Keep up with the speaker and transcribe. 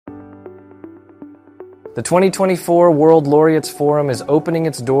The 2024 World Laureates Forum is opening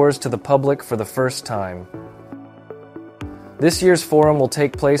its doors to the public for the first time. This year's forum will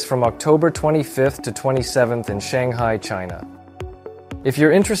take place from October 25th to 27th in Shanghai, China. If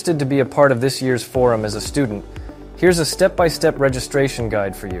you're interested to be a part of this year's forum as a student, here's a step-by-step registration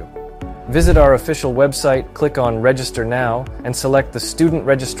guide for you. Visit our official website, click on Register Now, and select the Student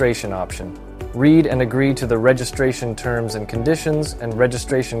Registration option. Read and agree to the registration terms and conditions and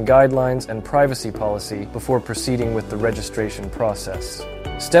registration guidelines and privacy policy before proceeding with the registration process.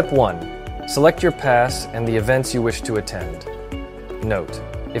 Step 1. Select your pass and the events you wish to attend. Note: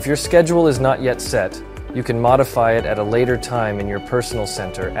 if your schedule is not yet set, you can modify it at a later time in your personal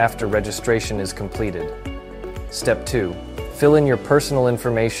center after registration is completed. Step 2. Fill in your personal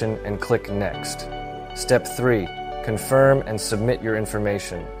information and click Next. Step 3. Confirm and submit your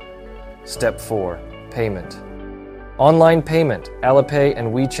information. Step 4. Payment. Online payment, Alipay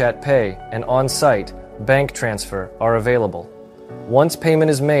and WeChat Pay, and on-site, bank transfer are available. Once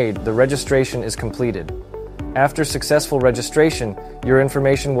payment is made, the registration is completed. After successful registration, your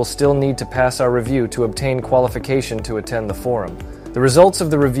information will still need to pass our review to obtain qualification to attend the forum. The results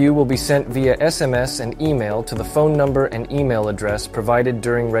of the review will be sent via SMS and email to the phone number and email address provided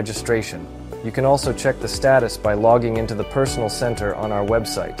during registration. You can also check the status by logging into the Personal Center on our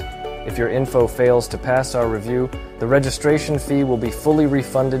website. If your info fails to pass our review, the registration fee will be fully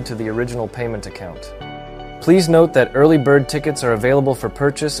refunded to the original payment account. Please note that early bird tickets are available for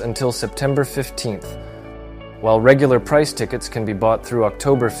purchase until September 15th, while regular price tickets can be bought through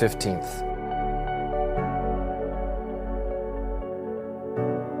October 15th.